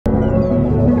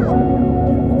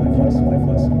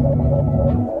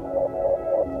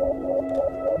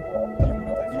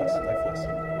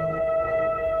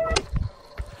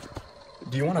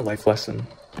you want a life lesson?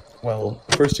 Well,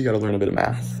 first you gotta learn a bit of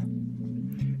math.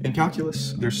 In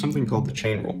calculus, there's something called the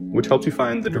chain rule, which helps you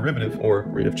find the derivative, or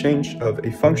rate of change, of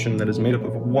a function that is made up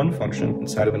of one function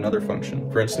inside of another function.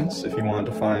 For instance, if you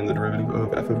wanted to find the derivative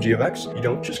of f of g of x, you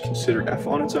don't just consider f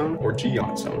on its own or g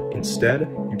on its own. Instead,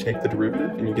 you take the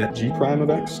derivative and you get g prime of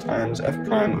x times f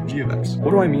prime of g of x. What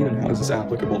do I mean, and how is this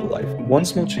applicable to life? One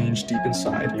small change deep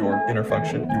inside your inner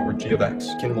function, your g of x,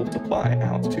 can multiply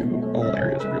out to all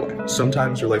areas of your life.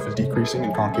 Sometimes your life is decreasing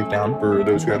and concave down. For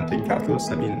those who haven't taken calculus,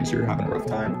 that means you're having a rough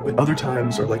time. But other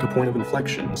times are like a point of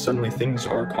inflection. Suddenly things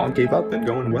are concave up and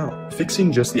going well.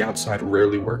 Fixing just the outside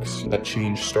rarely works. That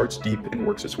change starts deep and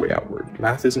works its way outward.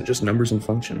 Math isn't just numbers and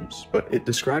functions, but it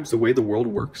describes the way the world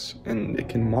works, and it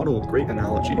can model great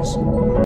analogies.